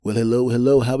Well, hello,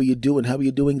 hello. How are you doing? How are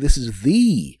you doing? This is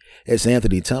the S.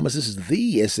 Anthony Thomas. This is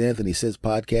the S. Anthony Says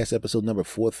podcast, episode number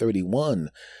 431.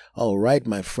 All right,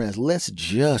 my friends, let's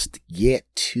just get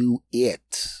to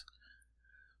it.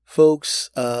 Folks,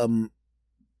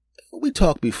 we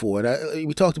talked before, and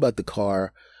we talked about the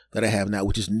car that I have now,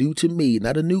 which is new to me.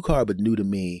 Not a new car, but new to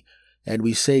me. And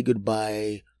we say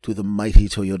goodbye to the mighty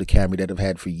Toyota Camry that I've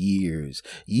had for years.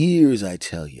 Years, I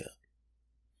tell you.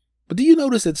 But do you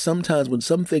notice that sometimes when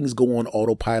some things go on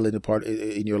autopilot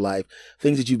in your life,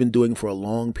 things that you've been doing for a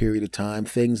long period of time,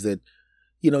 things that,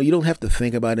 you don't have to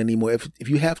think about anymore. If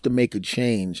you have to make a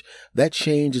change, that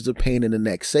change is a pain in the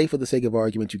neck. Say for the sake of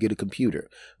argument, you get a computer,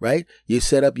 right? You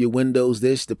set up your Windows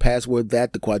this, the password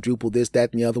that, the quadruple this,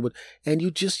 that, and the other one, and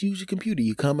you just use your computer.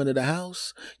 You come into the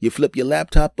house, you flip your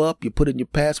laptop up, you put in your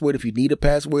password if you need a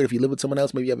password. If you live with someone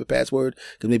else, maybe you have a password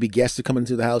because maybe guests are coming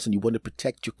into the house and you want to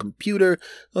protect your computer.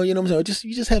 Or, you know what I'm saying?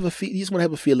 You just want to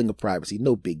have a feeling of privacy.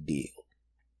 No big deal.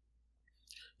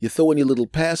 You throw in your little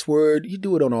password, you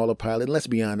do it on autopilot. Let's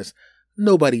be honest,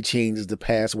 nobody changes the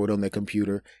password on their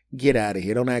computer. Get out of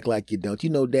here. Don't act like you don't. You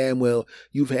know damn well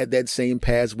you've had that same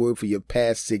password for your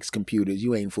past 6 computers.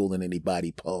 You ain't fooling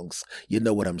anybody, punks. You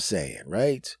know what I'm saying,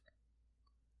 right?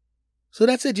 So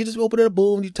that's it. You just open it up,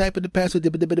 boom, you type in the password,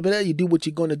 you do what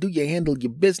you're going to do. You handle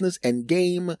your business and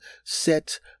game,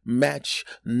 set, match,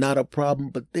 not a problem.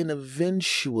 But then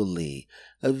eventually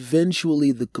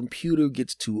the computer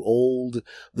gets too old.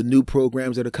 The new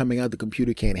programs that are coming out, the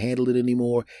computer can't handle it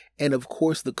anymore. And of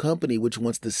course, the company which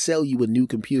wants to sell you a new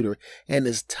computer and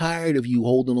is tired of you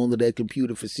holding on to that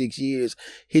computer for 6 years,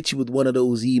 hits you with one of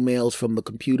those emails from the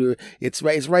computer. It's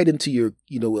right into your,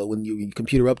 when your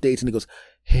computer updates and it goes,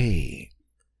 hey,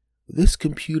 this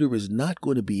computer is not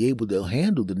going to be able to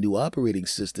handle the new operating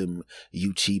system,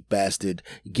 you cheap bastard.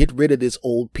 Get rid of this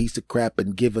old piece of crap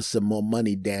and give us some more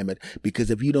money, damn it. Because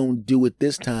if you don't do it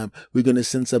this time, we're going to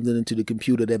send something into the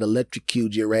computer that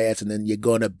electrocutes your ass and then you're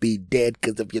going to be dead.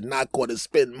 Because if you're not going to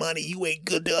spend money, you ain't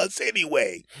good to us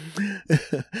anyway.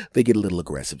 They get a little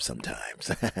aggressive sometimes.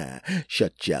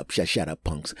 Shut up,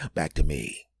 punks. Back to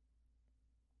me.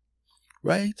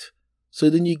 Right? So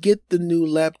then you get the new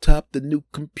laptop, the new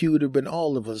computer, and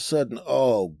all of a sudden,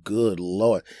 oh, good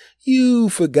Lord, you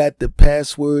forgot the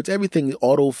passwords. Everything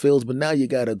autofills, but now you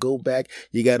got to go back.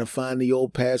 You got to find the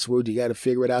old password. You got to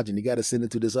figure it out, and you got to send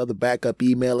it to this other backup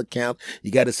email account.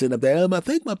 You got to send up that. I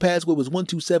think my password was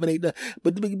 12789,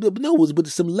 but no, but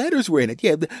some letters were in it.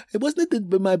 Yeah, it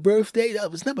wasn't my birthday.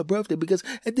 It's not my birthday because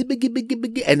and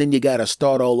then you got to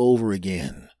start all over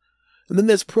again. And then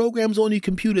there's programs on your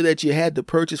computer that you had to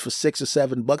purchase for $6 or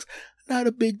 $7. Not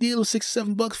a big deal, $6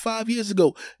 or $7 5 years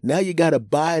ago. Now you got to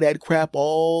buy that crap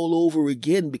all over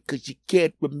again because you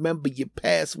can't remember your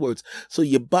passwords. So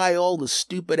you buy all the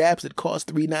stupid apps that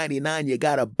cost $3.99. You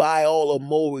got to buy all of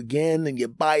them over again and you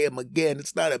buy them again.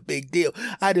 It's not a big deal.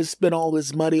 I just spent all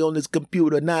this money on this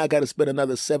computer. Now I got to spend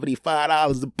another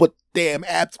 $75 to put damn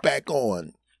apps back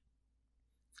on.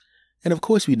 And of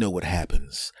course we know what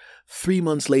happens. 3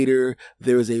 months later,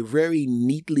 there is a very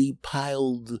neatly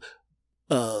piled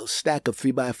stack of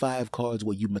 3x5 cards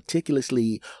where you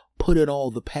meticulously put in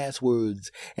all the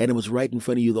passwords and it was right in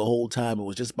front of you the whole time. It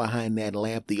was just behind that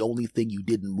lamp. The only thing you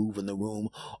didn't move in the room.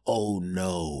 Oh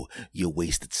no, you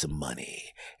wasted some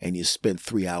money and you spent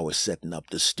 3 hours setting up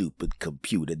the stupid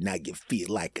computer. Now you feel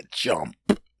like a chump.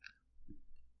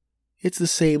 It's the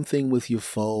same thing with your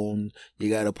phone.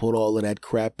 You got to put all of that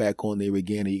crap back on there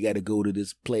again, and you got to go to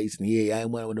this place, and I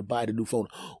want to buy the new phone.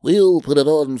 We'll put it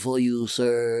on for you,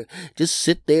 sir. Just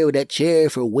sit there in that chair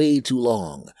for way too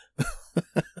long.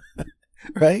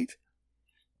 Right?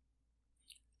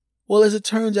 Well, as it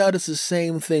turns out, it's the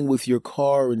same thing with your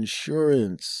car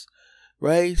insurance,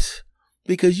 right?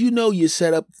 Because you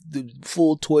set up the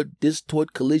full tort,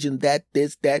 collision,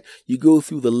 this, that. You go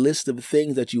through the list of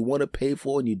things that you want to pay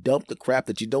for and you dump the crap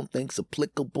that you don't think's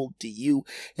applicable to you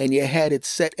and you had it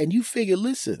set and you figure,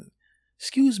 listen,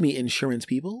 excuse me, insurance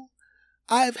people.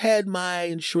 I've had my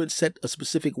insurance set a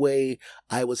specific way.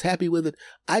 I was happy with it.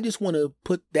 I just want to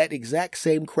put that exact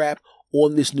same crap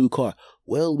on this new car.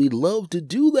 Well, we'd love to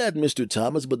do that, Mr.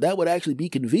 Thomas, but that would actually be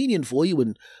convenient for you,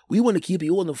 and we want to keep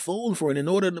you on the phone for an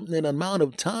inordinate amount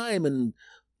of time and,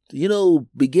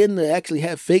 begin to actually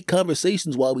have fake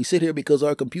conversations while we sit here because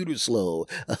our computer's slow.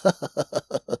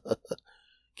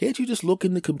 Can't you just look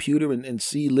in the computer and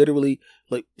see literally,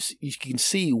 like, you can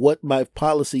see what my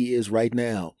policy is right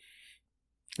now.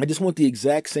 I just want the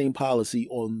exact same policy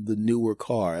on the newer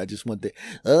car. I just want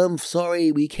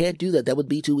sorry, we can't do that. That would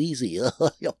be too easy.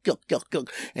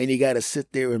 And you got to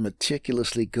sit there and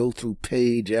meticulously go through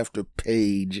page after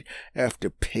page after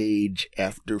page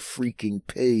after freaking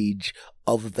page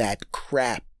of that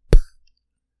crap.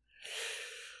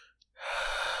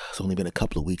 It's only been a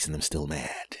couple of weeks and I'm still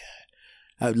mad.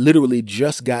 I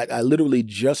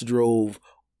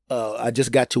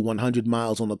just got to 100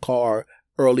 miles on the car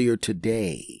earlier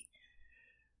today.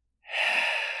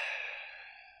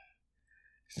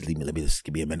 Let me just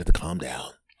give me a minute to calm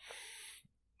down.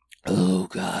 Oh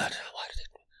God, why did it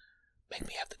make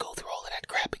me have to go through all of that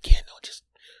crap again? No, just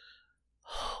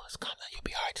let's calm down. You'll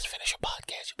be all right. Just finish your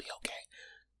podcast. You'll be okay.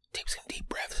 Take some deep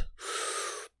breaths.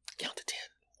 Count to 10.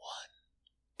 1,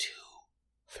 2,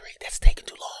 3. That's taking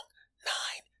too long.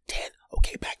 9, 10.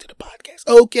 Okay, back to the podcast.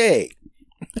 Okay.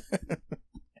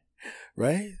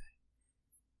 Right?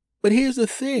 But here's the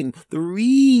thing. The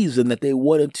reason that they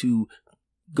wanted to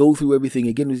go through everything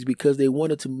again was because they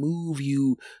wanted to move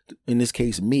you, in this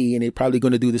case me, and they're probably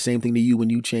going to do the same thing to you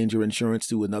when you change your insurance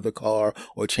to another car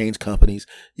or change companies.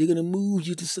 You're going to move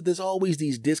you to, there's always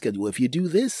these discounts. Well, if you do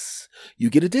this, you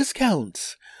get a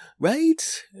discount.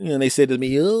 Right? And they said to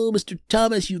me, oh, Mr.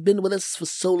 Thomas, you've been with us for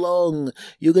so long.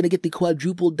 You're going to get the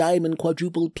quadruple diamond,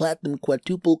 quadruple platinum,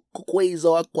 quadruple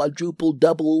quasar, quadruple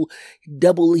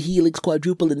double helix,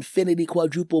 quadruple infinity,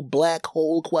 quadruple black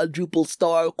hole, quadruple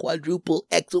star, quadruple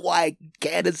XY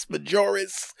Canis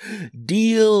Majoris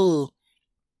deal.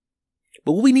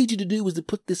 But what we need you to do is to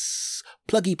put this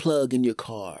pluggy plug in your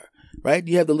car. Right?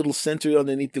 You have the little sensor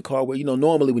underneath the car where,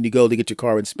 normally when you go to get your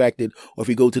car inspected, or if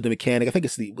you go to the mechanic, I think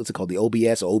it's what's it called? The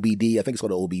OBS or OBD? I think it's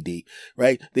called OBD,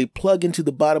 right? They plug into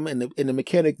the bottom and the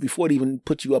mechanic, before they even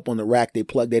put you up on the rack, they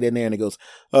plug that in there and it goes,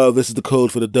 oh, this is the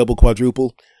code for the double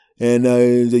quadruple. And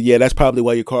yeah, that's probably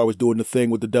why your car was doing the thing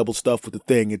with the double stuff with the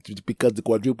thing. It's because the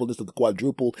quadruple, this is the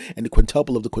quadruple, and the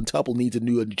quintuple of the quintuple needs a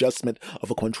new adjustment of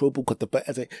a quadruple.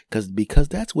 Because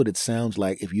that's what it sounds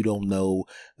like if you don't know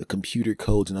the computer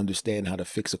codes and understand how to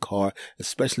fix a car,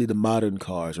 especially the modern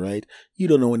cars, right? You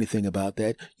don't know anything about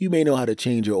that. You may know how to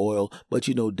change your oil, but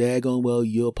daggone well,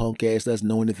 your punk ass doesn't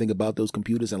know anything about those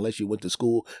computers unless you went to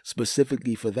school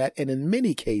specifically for that. And in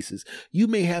many cases, you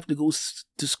may have to go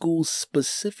to school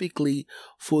specifically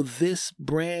for this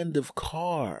brand of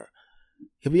car.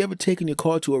 Have you ever taken your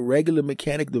car to a regular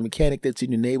mechanic, the mechanic that's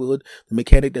in your neighborhood, the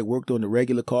mechanic that worked on the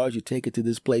regular cars? You take it to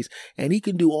this place and he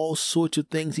can do all sorts of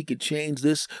things. He could change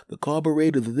this, the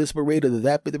carburetor, the this carburetor, the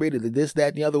that carburetor, the this, that,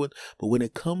 and the other one. But when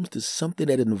it comes to something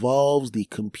that involves the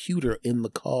computer in the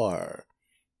car,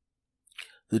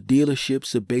 the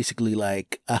dealerships are basically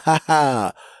like,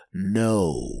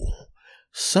 no.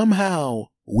 Somehow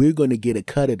we're going to get a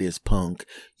cut of this, punk.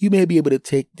 You may be able to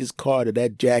take this car to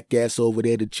that jackass over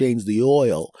there to change the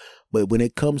oil, but when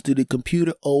it comes to the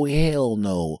computer, oh hell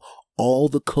no. All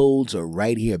the codes are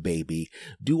right here, baby.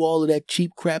 Do all of that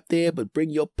cheap crap there, but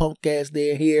bring your punk ass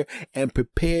there here and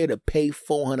prepare to pay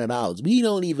 $400. We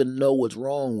don't even know what's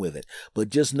wrong with it, but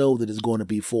just know that it's going to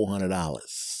be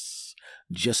 $400.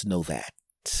 Just know that.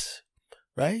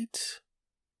 Right?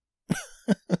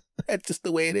 That's just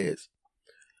the way it is.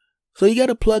 So you got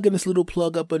to plug in this little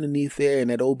plug up underneath there, and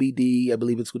that OBD, I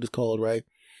believe it's what it's called, right?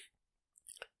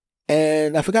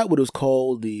 And I forgot what it was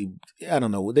called. I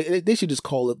don't know. They should just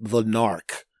call it the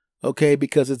narc, okay?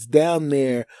 Because it's down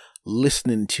there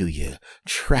listening to you,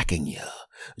 tracking you,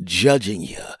 judging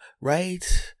you,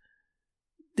 right?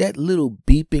 That little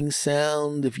beeping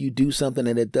sound, if you do something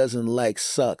and it doesn't like,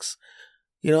 sucks.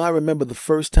 I remember the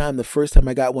first time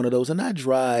I got one of those, and I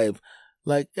drive.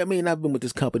 I've been with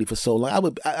this company for so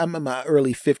long. I'm in my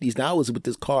early 50s now. I was with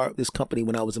this company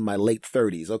when I was in my late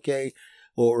 30s, okay?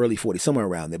 Or early 40s, somewhere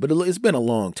around there. But it's been a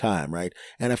long time, right?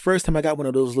 And the first time I got one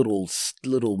of those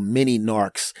little mini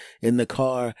narcs in the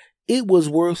car, it was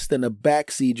worse than a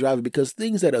backseat driver, because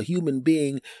things that a human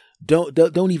being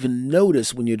don't even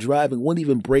notice when you're driving won't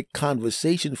even break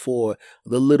conversation for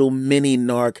the little mini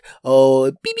narc.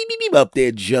 Oh, beep, beep, beep, beep, up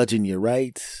there judging you,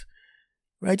 right?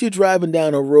 Right, you're driving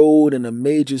down a road in a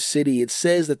major city. It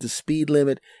says that the speed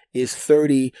limit is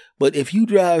 30, but if you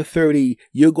drive 30,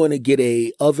 you're going to get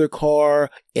a other car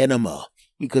enema,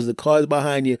 because the cars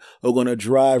behind you are going to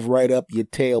drive right up your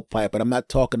tailpipe. And I'm not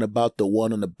talking about the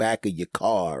one on the back of your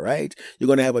car, right? You're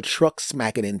going to have a truck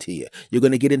smacking into you. You're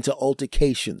going to get into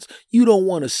altercations. You don't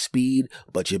want to speed,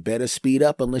 but you better speed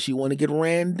up unless you want to get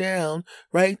ran down,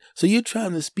 right? So you're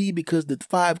trying to speed because the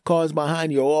 5 cars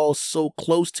behind you are all so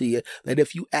close to you that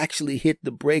if you actually hit the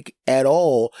brake at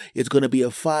all, it's going to be a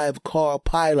 5-car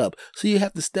pileup. So you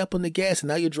have to step on the gas, and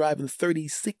now you're driving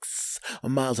 36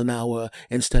 miles an hour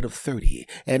instead of 30.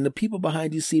 And the people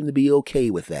behind you seem to be okay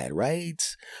with that, right?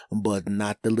 But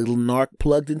not the little narc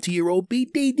plugged into your old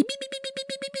beep,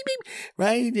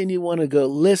 right? And you want to go,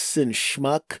 listen,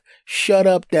 schmuck, shut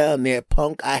up down there,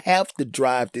 punk. I have to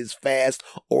drive this fast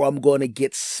or I'm going to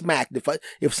get smacked.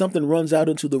 If something runs out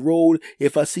into the road,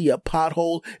 if I see a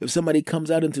pothole, if somebody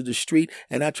comes out into the street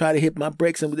and I try to hit my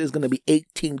brakes and there's going to be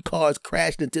 18 cars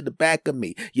crashed into the back of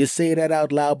me. You say that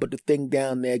out loud, but the thing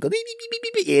down there goes,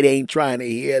 it ain't trying to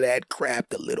hear that crap,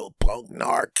 the little punk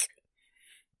narc.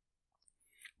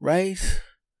 Right?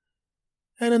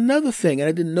 And another thing, and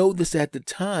I didn't know this at the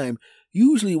time,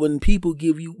 usually when people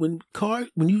give you, when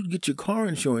you get your car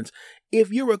insurance,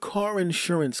 if you're a car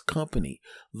insurance company,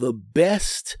 the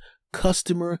best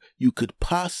customer you could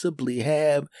possibly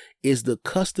have is the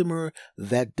customer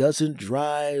that doesn't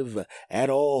drive at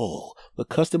all. The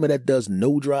customer that does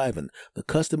no driving. The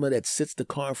customer that sits the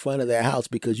car in front of their house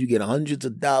because you get hundreds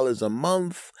of dollars a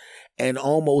month and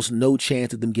almost no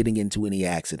chance of them getting into any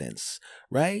accidents,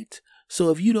 right? So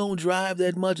if you don't drive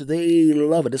that much, they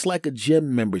love it. It's like a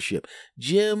gym membership.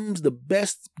 Gyms, the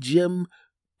best gym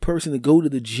person to go to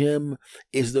the gym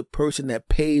is the person that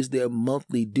pays their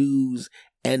monthly dues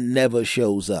and never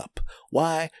shows up.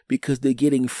 Why? Because they're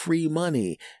getting free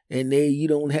money and they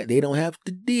don't have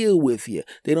to deal with you.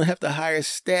 They don't have to hire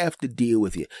staff to deal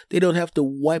with you. They don't have to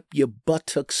wipe your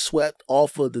buttock sweat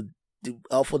off of the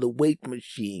weight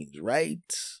machines, right?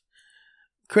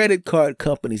 Credit card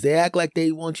companies, they act like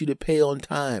they want you to pay on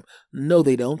time. No,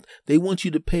 they don't. They want you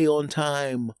to pay on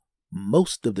time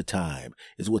most of the time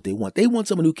is what they want. They want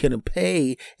someone who can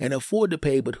pay and afford to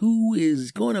pay, but who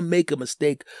is going to make a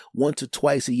mistake once or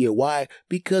twice a year. Why?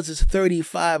 Because it's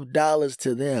 $35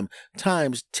 to them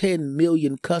times 10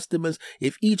 million customers.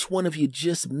 If each one of you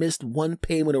just missed one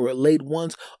payment or are late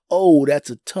once, oh, that's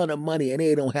a ton of money and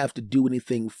they don't have to do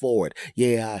anything for it.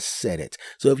 Yeah, I said it.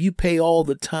 So if you pay all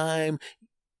the time,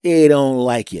 they don't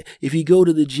like you. If you go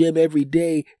to the gym every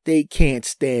day, they can't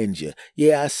stand you.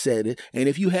 Yeah, I said it. And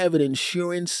if you have an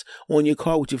insurance on your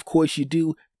car, which of course you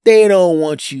do, they don't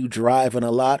want you driving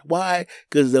a lot. Why?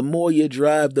 Because the more you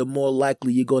drive, the more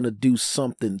likely you're going to do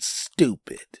something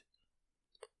stupid.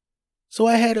 So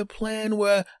I had a plan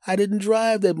where I didn't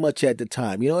drive that much at the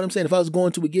time. You know what I'm saying? If I was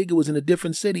going to a gig, it was in a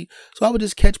different city. So I would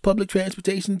just catch public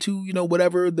transportation to,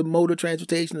 whatever the mode of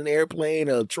transportation, an airplane,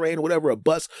 a train, or whatever, a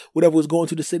bus, whatever was going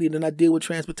to the city. And then I deal with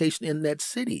transportation in that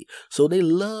city. So they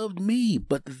loved me.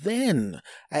 But then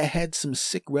I had some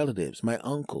sick relatives, my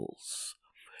uncles.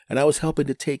 And I was helping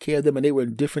to take care of them, and they were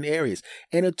in different areas.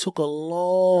 And it took a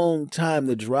long time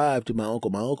to drive to my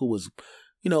uncle. My uncle was...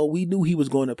 we knew he was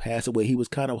going to pass away. He was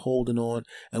kind of holding on,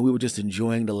 and we were just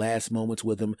enjoying the last moments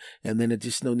with him. And then it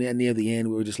just, near the end,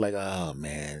 we were just like, oh,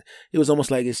 man. It was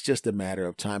almost like it's just a matter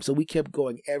of time. So we kept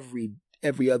going every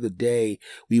other day.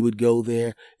 We would go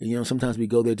there, and, sometimes we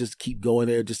go there, just keep going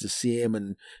there just to see him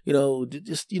and,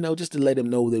 just to let him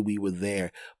know that we were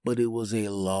there. But it was a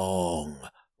long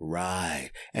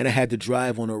ride, and I had to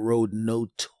drive on a road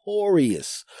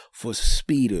notorious for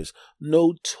speeders,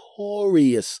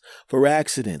 notorious for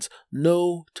accidents,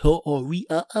 notorious,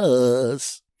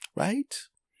 right?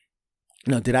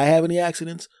 Now, did I have any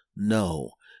accidents?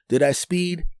 No. Did I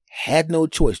speed? Had no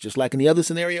choice. Just like in the other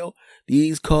scenario,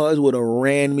 these cars would have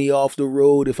ran me off the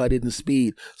road if I didn't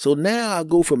speed. So now I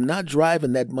go from not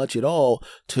driving that much at all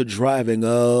to driving a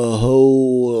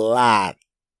whole lot.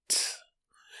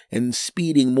 And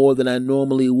speeding more than I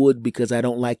normally would because I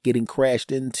don't like getting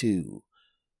crashed into.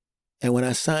 And when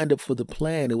I signed up for the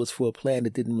plan, it was for a plan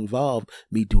that didn't involve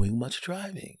me doing much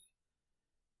driving.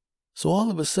 So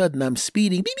all of a sudden, I'm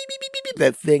speeding. Beep, beep, beep, beep, beep,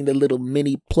 that thing, the little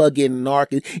mini plug-in narc.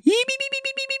 Beep, beep, beep, beep,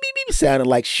 beep, beep, beep, beep, sounded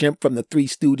like Shemp from the Three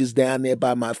Stooges down there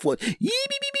by my foot. Beep, beep,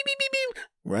 beep, beep, beep, beep, beep.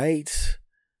 Right?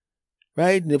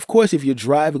 Right? And of course, if you're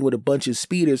driving with a bunch of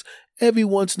speeders, every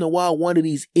once in a while, one of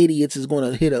these idiots is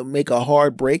going to make a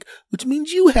hard brake, which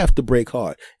means you have to brake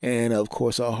hard. And of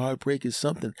course, a hard brake is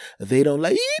something they don't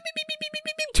like.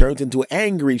 Turns into an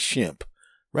angry Shemp,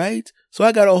 right? So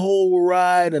I got a whole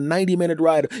ride, a 90-minute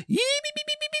ride.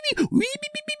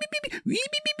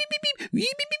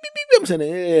 I'm saying,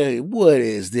 hey, what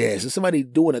is this? Is somebody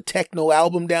doing a techno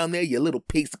album down there, you little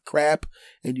piece of crap?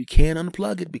 And you can't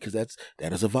unplug it because that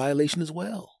is a violation as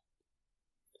well.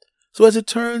 So as it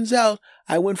turns out,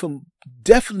 I went from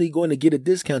definitely going to get a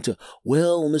discount to,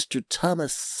 well, Mr.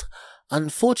 Thomas,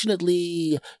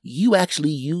 unfortunately, you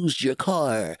actually used your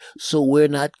car, so we're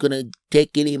not going to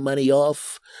take any money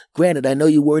off. Granted, I know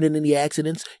you weren't in any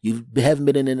accidents. You haven't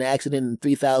been in an accident in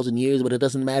 3,000 years, but it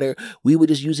doesn't matter. We were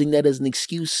just using that as an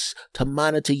excuse to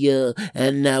monitor you,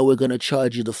 and now we're going to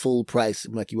charge you the full price.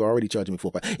 I'm like, you were already charging me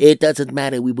full price. It doesn't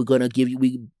matter. We were going to give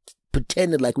you...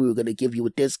 pretended like we were going to give you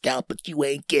a discount, but you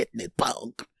ain't getting it,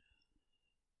 punk.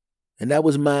 And that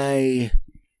was my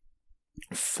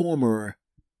former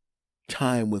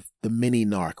time with the mini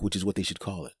narc, which is what they should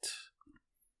call it.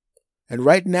 And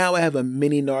right now I have a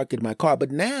mini narc in my car,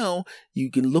 but now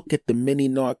you can look at the mini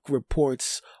narc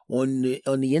reports on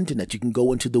the internet. You can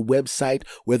go into the website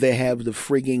where they have the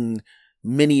frigging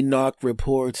mini narc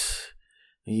reports.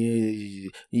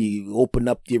 You open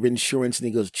up your insurance and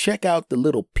he goes, check out the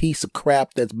little piece of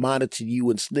crap that's monitoring you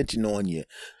and snitching on you.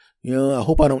 You know, I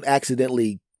hope I don't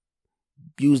accidentally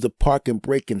use the park and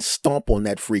brake and stomp on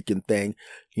that freaking thing.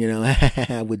 You know,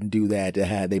 I wouldn't do that.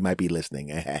 They might be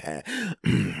listening.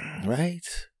 Right?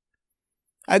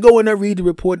 I go in there, read the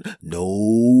report.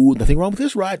 No, nothing wrong with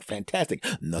this ride. Fantastic.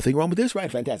 Nothing wrong with this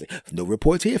ride. Fantastic. No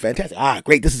reports here. Fantastic.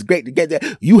 Great. This is great to get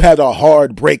there. You had a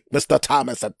hard break, Mr.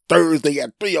 Thomas, at Thursday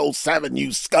at 3:07, you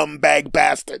scumbag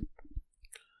bastard.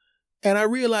 And I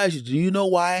realized, do you know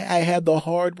why I had the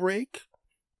hard break?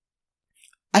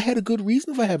 I had a good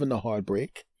reason for having the hard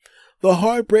break. The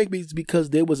hard break is because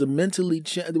there was a mentally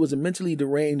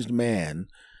deranged man.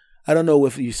 I don't know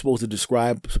if you're supposed to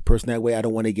describe a person that way. I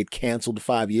don't want to get canceled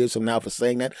 5 years from now for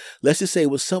saying that. Let's just say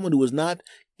it was someone who was not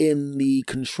in the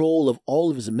control of all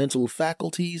of his mental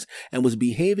faculties and was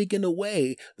behaving in a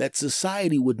way that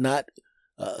society would not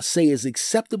say is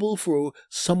acceptable for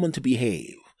someone to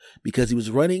behave, because he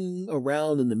was running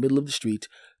around in the middle of the street,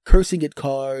 cursing at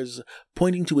cars,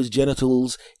 pointing to his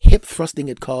genitals, hip thrusting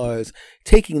at cars,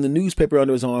 taking the newspaper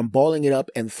under his arm, balling it up,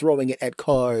 and throwing it at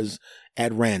cars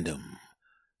at random.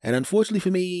 And unfortunately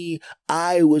for me,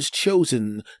 I was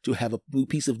chosen to have a new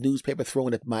piece of newspaper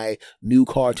thrown at my new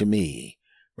car to me.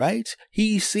 Right?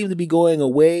 He seemed to be going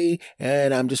away,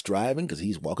 and I'm just driving because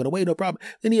he's walking away, no problem.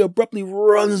 Then he abruptly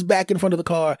runs back in front of the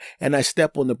car, and I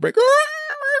step on the brake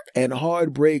and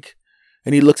hard brake.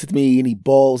 And he looks at me and he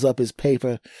balls up his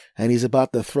paper and he's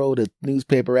about to throw the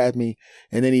newspaper at me.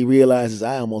 And then he realizes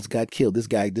I almost got killed.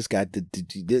 I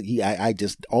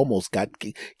just almost got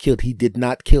killed. He did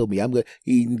not kill me.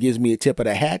 He gives me a tip of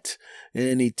the hat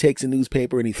and he takes a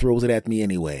newspaper and he throws it at me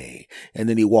anyway. And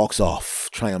then he walks off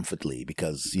triumphantly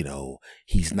because, you know,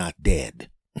 he's not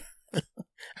dead.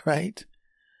 Right?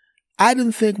 I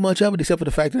didn't think much of it except for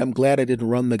the fact that I'm glad I didn't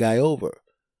run the guy over.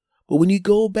 But when you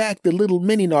go back, the little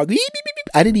mini narc,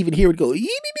 I didn't even hear it go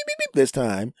this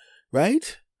time,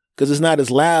 right? Because it's not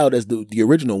as loud as the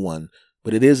original one,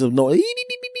 but it is a noise,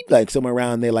 like somewhere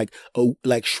around there, like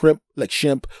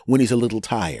Shemp when he's a little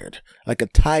tired, like a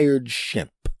tired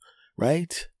Shemp,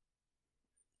 right?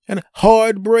 And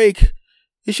hard break.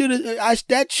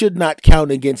 That should not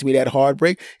count against me, that hard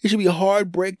break. It should be a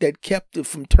hard break that kept it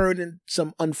from turning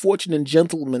some unfortunate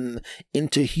gentleman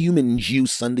into human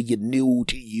juice under your new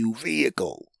to you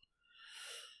vehicle.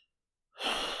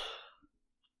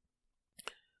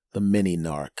 The mini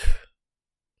narc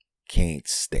can't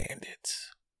stand it.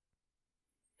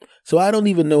 So I don't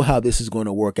even know how this is going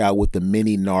to work out with the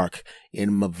mini narc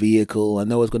in my vehicle. I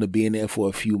know it's going to be in there for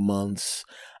a few months.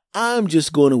 I'm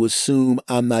just going to assume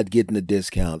I'm not getting a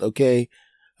discount, okay?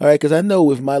 All right, because I know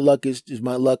if my luck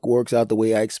works out the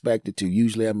way I expect it to,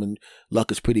 usually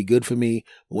luck is pretty good for me.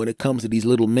 But when it comes to these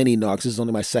little mini narcs, this is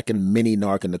only my second mini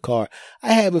narc in the car.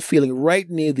 I have a feeling right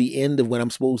near the end of when I'm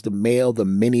supposed to mail the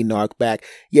mini narc back.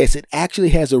 Yes, it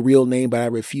actually has a real name, but I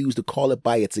refuse to call it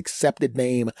by its accepted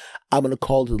name. I'm going to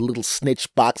call it the little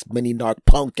snitch box mini narc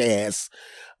punk ass.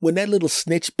 When that little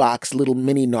snitch box little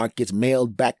mini narc gets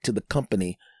mailed back to the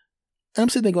company, I'm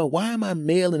sitting there going, why am I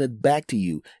mailing it back to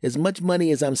you? As much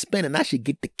money as I'm spending, I should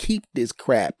get to keep this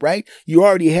crap, right? You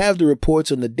already have the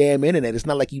reports on the damn internet. It's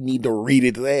not like you need to read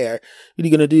it there. What are you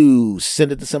going to do?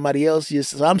 Send it to somebody else?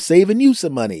 So I'm saving you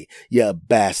some money, you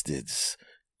bastards.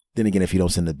 Then again, if you don't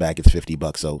send it back, it's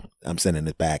 $50, so I'm sending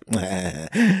it back.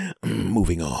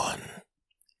 Moving on.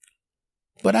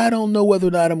 But I don't know whether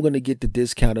or not I'm going to get the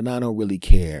discount, and I don't really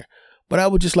care. But I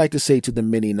would just like to say to the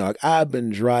mini narc, I've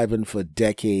been driving for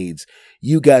decades.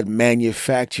 You got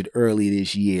manufactured early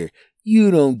this year.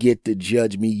 You don't get to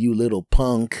judge me, you little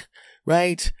punk,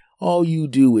 right? All you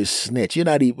do is snitch. You're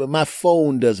not even, my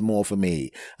phone does more for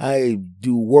me. I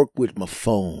do work with my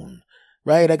phone,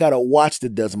 right? I got a watch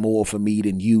that does more for me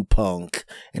than you, punk.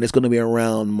 And it's going to be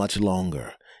around much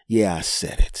longer. Yeah, I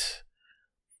said it.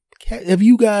 Have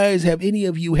any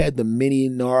of you had the mini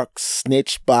narc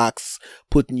snitch box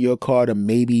put in your car to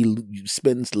maybe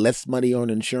spend less money on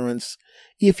insurance?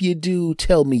 If you do,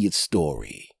 tell me your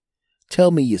story.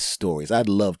 Tell me your stories. I'd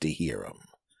love to hear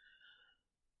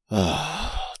them.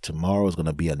 Tomorrow's going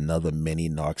to be another mini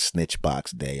narc snitch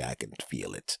box day. I can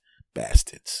feel it.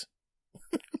 Bastards.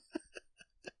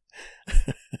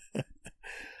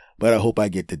 but I hope I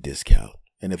get the discount.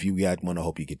 And if you got one, I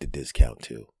hope you get the discount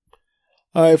too.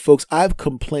 All right, folks, I've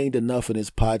complained enough in this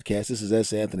podcast. This is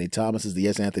S. Anthony Thomas. This is the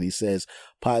S. Anthony Says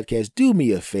podcast. Do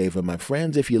me a favor, my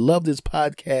friends. If you love this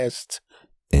podcast,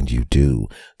 and you do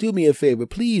me a favor.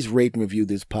 Please rate and review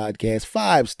this podcast.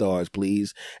 5 stars,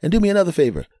 please. And do me another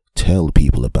favor. Tell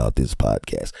people about this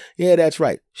podcast. Yeah, that's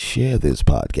right. Share this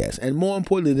podcast. And more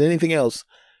importantly than anything else,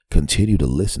 continue to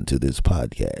listen to this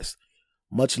podcast.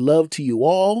 Much love to you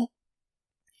all.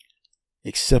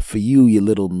 Except for you, you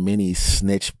little mini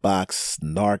snitch box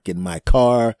narc in my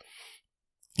car.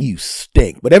 You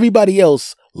stink. But everybody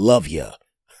else, love ya.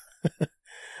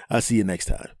 I'll see you next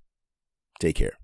time. Take care.